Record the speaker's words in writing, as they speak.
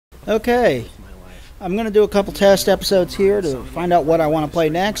Okay, I'm going to do a couple test episodes here to find out what I want to play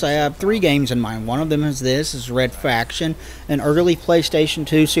next. I have 3 games in mind. One of them is Red Faction, an early PlayStation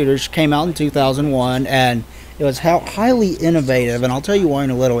 2 shooter, came out in 2001, and it was highly innovative, and I'll tell you why in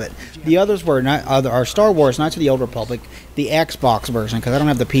a little bit. The others are Star Wars, Knights of the Old Republic, the Xbox version, because I don't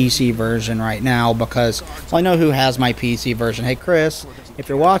have the PC version right now, because well, I know who has my PC version. Hey Chris, if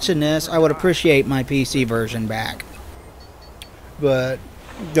you're watching this, I would appreciate my PC version back. But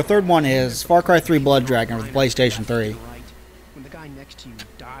the third one is Far Cry 3 Blood Dragon for the PlayStation 3.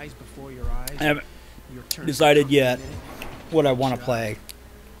 I haven't decided yet what I want to play.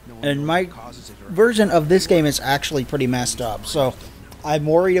 And my version of this game is actually pretty messed up, so I'm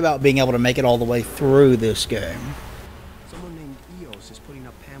worried about being able to make it all the way through this game.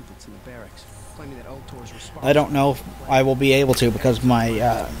 I don't know if I will be able to because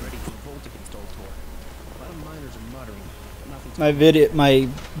my my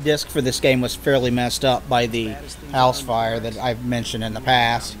disc for this game was fairly messed up by the house fire that I've mentioned in the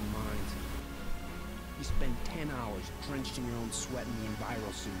past.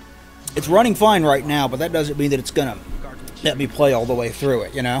 It's running fine right now, but that doesn't mean that it's gonna let me play all the way through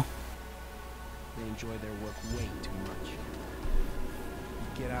it, you know? They enjoy their work way too much.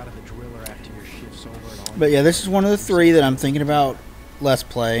 You get out of the driller after your shift's over. But yeah, this is one of the 3 that I'm thinking about Let's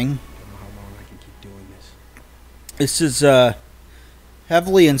Playing. I don't know how long I can keep doing this. This is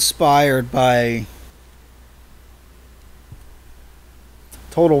heavily inspired by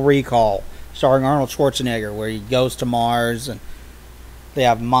Total Recall, starring Arnold Schwarzenegger, where he goes to Mars and they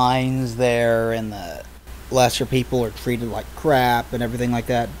have mines there and the lesser people are treated like crap and everything like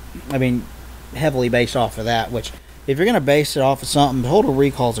that. I mean, heavily based off of that, which if you're going to base it off of something, Total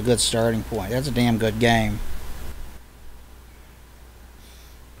Recall is a good starting point. That's a damn good game.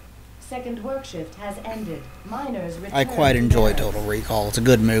 Second work shift has ended. Miners return. I quite enjoy Total Recall. It's a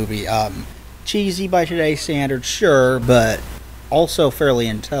good movie. Cheesy by today's standards, sure, but also fairly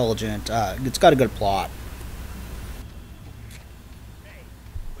intelligent. It's got a good plot. Hey,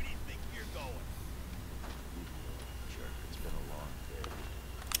 where do you think you're going? Sure, it's been a long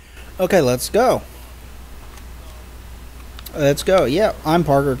day. Okay, let's go. Let's go. Yeah, I'm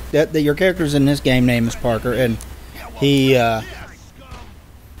Parker. Your character's in this game name is Parker, and he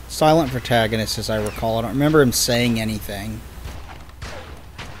silent protagonist, as I recall. I don't remember him saying anything.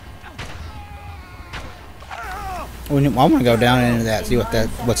 I want to go down into that, see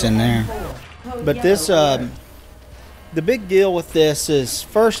what's in there. But this, the big deal with this is,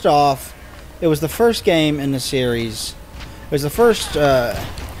 first off, it was the first game in the series. It was the first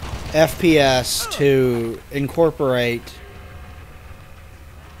FPS to incorporate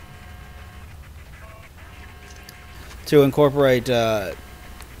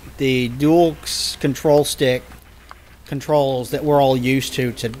the dual control stick controls that we're all used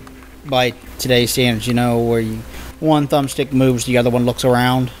to by today's standards, you know, where one thumbstick moves, the other one looks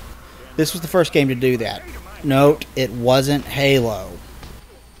around. This was the first game to do that. Note, it wasn't Halo.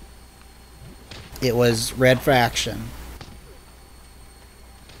 It was Red Faction.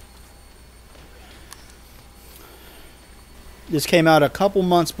 This came out a couple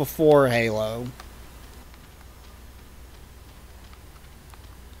months before Halo.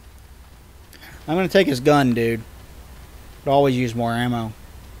 I'm going to take his gun, dude. But always use more ammo.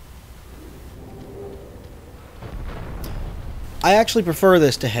 I actually prefer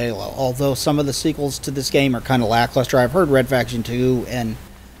this to Halo, although some of the sequels to this game are kind of lackluster. I've heard Red Faction 2 and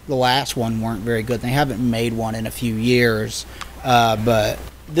the last one weren't very good. They haven't made one in a few years, but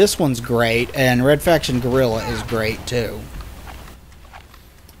this one's great, and Red Faction Guerrilla is great too.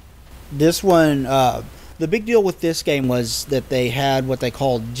 This one, the big deal with this game was that they had what they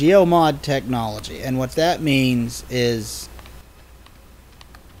called geomod technology, and what that means is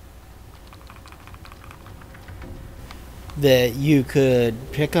that you could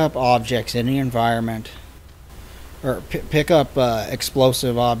pick up objects in the environment, or pick up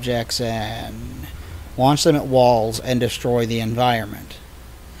explosive objects and launch them at walls and destroy the environment.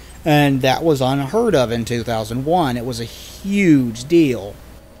 And that was unheard of in 2001. It was a huge deal.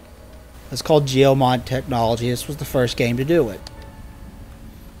 It's called geomod technology. This was the first game to do it.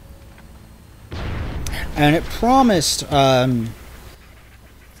 And it promised, some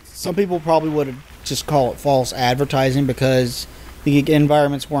people probably would have just call it false advertising because the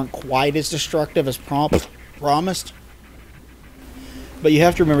environments weren't quite as destructive as promised. But you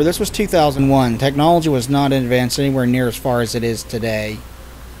have to remember, this was 2001. Technology was not advanced anywhere near as far as it is today.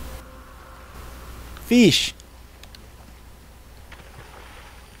 Fish.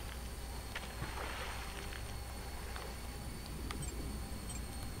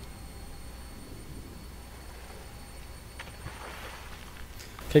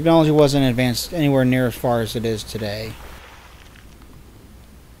 Technology wasn't advanced anywhere near as far as it is today.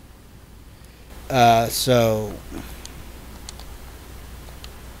 So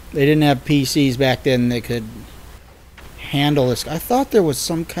they didn't have PCs back then that could handle this. I thought there was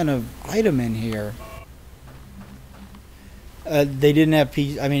some kind of item in here. They didn't have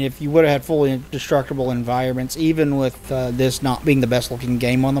I mean, if you would have had fully indestructible environments, even with this not being the best looking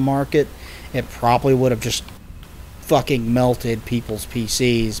game on the market, it probably would have just fucking melted people's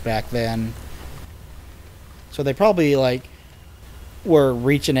PCs back then. So they probably like were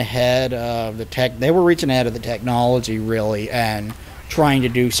reaching ahead of the tech. They were reaching ahead of the technology really, and trying to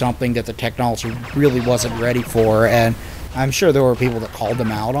do something that the technology really wasn't ready for. And I'm sure there were people that called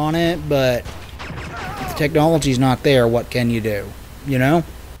them out on it, but if the technology's not there, what can you do? You know?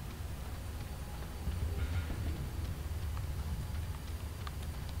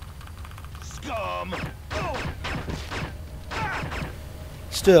 Scum!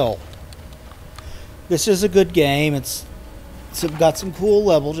 Still, this is a good game. It's got some cool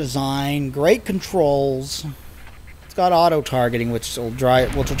level design, great controls. It's got auto targeting, which will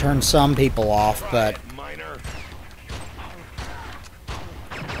turn some people off, but Miner.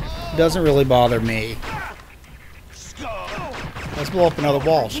 it doesn't really bother me. Scum! Let's blow up another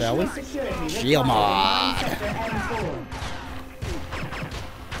wall, shall we? Security Shield mod. Sector M4.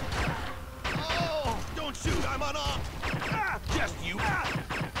 Oh, don't shoot, I'm unarmed. Just you.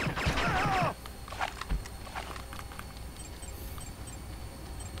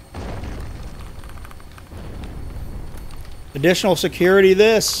 Additional security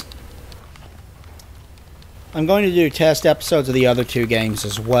this. I'm going to do test episodes of the other two games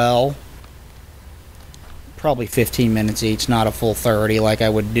as well. Probably 15 minutes each, not a full 30 like I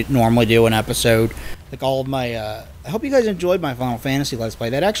would normally do an episode. Like all of my, I hope you guys enjoyed my Final Fantasy Let's Play.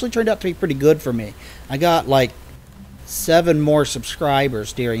 That actually turned out to be pretty good for me. I got like 7 more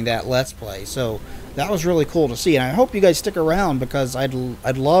subscribers during that Let's Play, so that was really cool to see. And I hope you guys stick around because I'd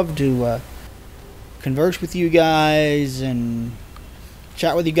love to converse with you guys and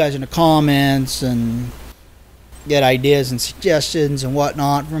chat with you guys in the comments and get ideas and suggestions and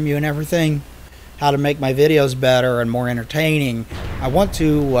whatnot from you and everything. How to make my videos better and more entertaining. I want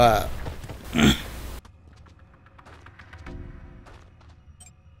to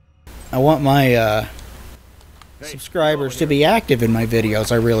I want my subscribers to be active in my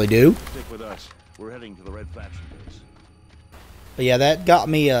videos. I really do. Stick with us. We're heading to the Red Faction base. But yeah, that got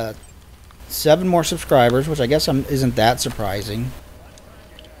me 7 more subscribers, which I guess isn't that surprising.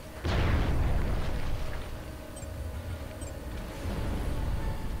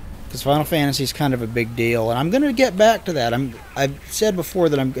 Because Final Fantasy is kind of a big deal, and I'm going to get back to that. I've said before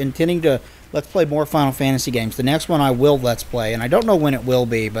that I'm intending to Let's Play more Final Fantasy games. The next one I will Let's Play, and I don't know when it will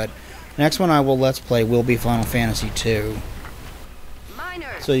be, but the next one I will Let's Play will be Final Fantasy 2.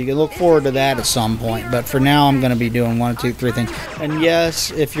 So you can look forward to that at some point, but for now I'm going to be doing 1, 2, 3 things. And yes,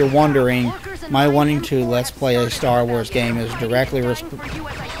 if you're wondering, my wanting to Let's Play a Star Wars game is directly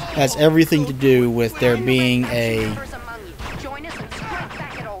has everything to do with there being a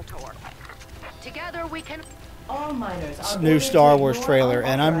All miners are new ordered Star to Wars ignore trailer,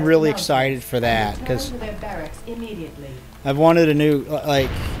 and I'm really unauthorized excited for that announcements because and return to their barracks immediately. I've wanted a new, like,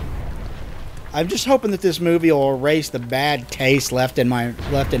 I'm just hoping that this movie will erase the bad taste left in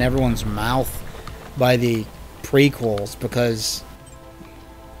everyone's mouth by the prequels, because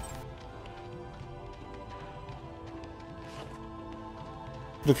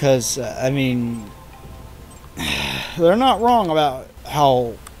I mean, they're not wrong about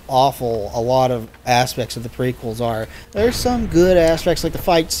how awful a lot of aspects of the prequels are. There's some good aspects, like the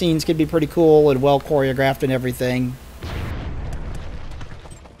fight scenes could be pretty cool and well choreographed and everything.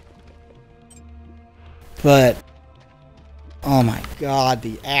 But, oh my god,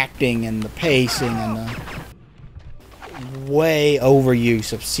 the acting and the pacing and the way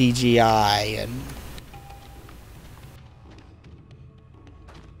overuse of CGI. And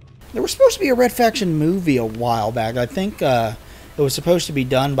there was supposed to be a Red Faction movie a while back. I think it was supposed to be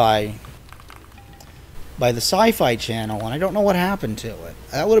done by the Sci-Fi Channel, and I don't know what happened to it.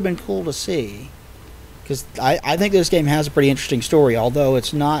 That would have been cool to see. Because I think this game has a pretty interesting story, although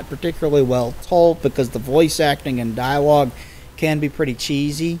it's not particularly well told because the voice acting and dialogue can be pretty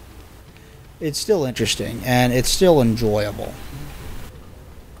cheesy. It's still interesting, and it's still enjoyable.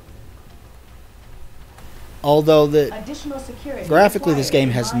 Although graphically this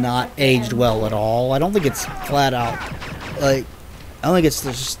game has not aged well at all. I don't think it's flat out, like, I don't think it's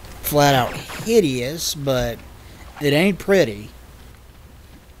just flat out hideous, but it ain't pretty.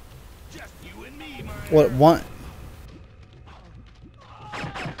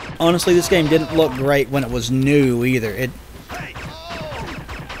 Honestly, this game didn't look great when it was new either.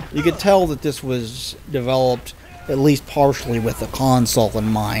 You could tell that this was developed at least partially with the console in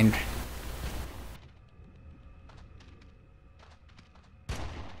mind.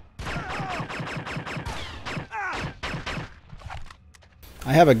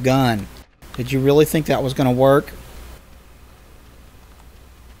 I have a gun. Did you really think that was going to work?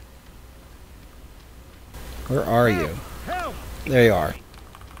 Where are you? There you are.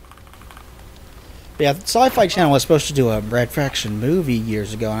 Yeah, the Sci-Fi Channel was supposed to do a Red Faction movie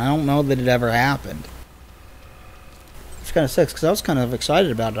years ago, and I don't know that it ever happened. Which kind of sucks, because I was kind of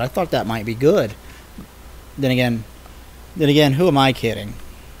excited about it. I thought that might be good. Then again, who am I kidding?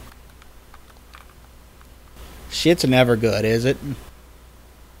 Shit's never good, is it?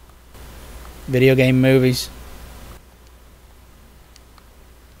 Video game movies.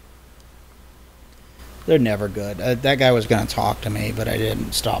 They're never good. That guy was going to talk to me, but I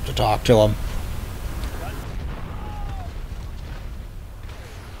didn't stop to talk to him.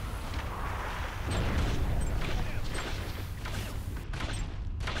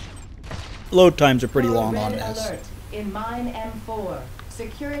 Load times are pretty long on this. Alert. In Mine M4.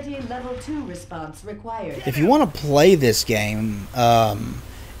 Security level 2 response required. If you want to play this game,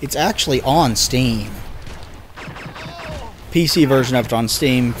 it's actually on Steam. PC version of it on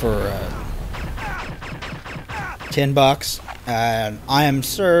Steam for $10. I am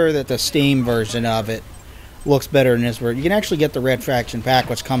sure that the Steam version of it looks better than this. Where you can actually get the Red Faction pack,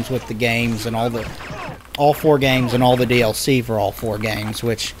 which comes with the games and all 4 games and all the DLC for all 4 games.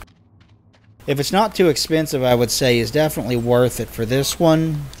 Which, if it's not too expensive, I would say is definitely worth it for this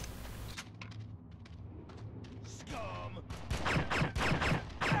one.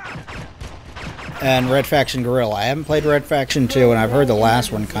 And Red Faction Guerrilla. I haven't played Red Faction 2, and I've heard the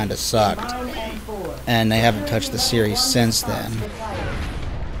last one kind of sucked. And they haven't touched the series since then.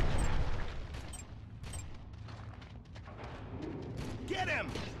 Get him!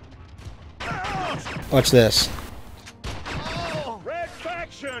 Watch this. Red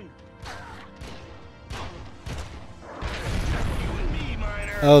Faction! You and me,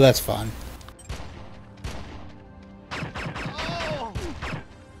 Miner. Oh, that's fun.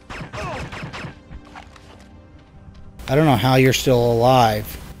 I don't know how you're still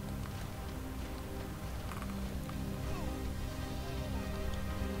alive.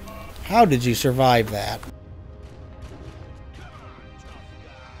 How did you survive that?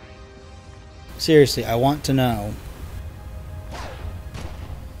 Seriously, I want to know.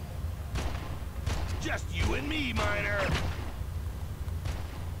 Just you and me, Miner.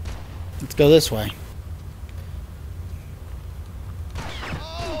 Let's go this way.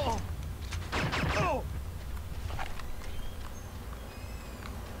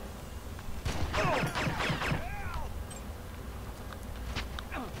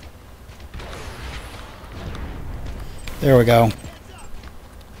 There we go.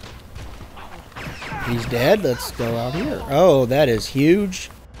 He's dead. Let's go out here. Oh, that is huge.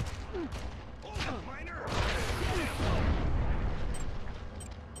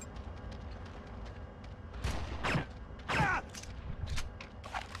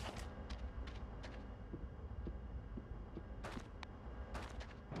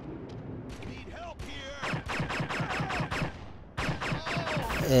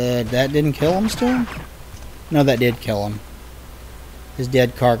 That didn't kill him still? No, that did kill him. His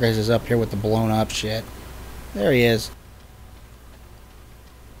dead carcass is up here with the blown up shit. There he is.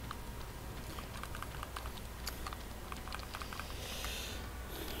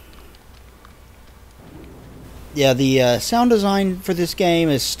 Yeah, the sound design for this game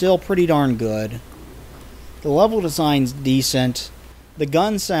is still pretty darn good. The level design's decent. The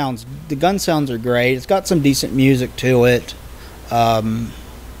gun sounds are great. It's got some decent music to it.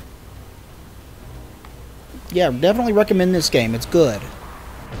 Yeah, definitely recommend this game. It's good.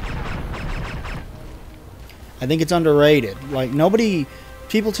 I think it's underrated. Like,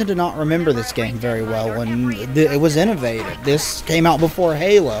 people tend to not remember this game very well, and it was innovative. This came out before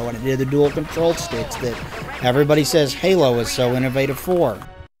Halo, and it did the dual control sticks that everybody says Halo is so innovative for.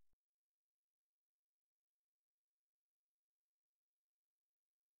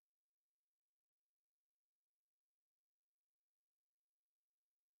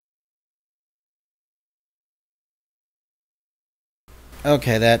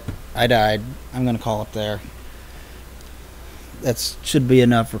 Okay, I died. I'm gonna call it there. That should be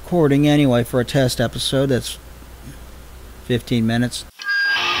enough recording anyway for a test episode. That's 15 minutes.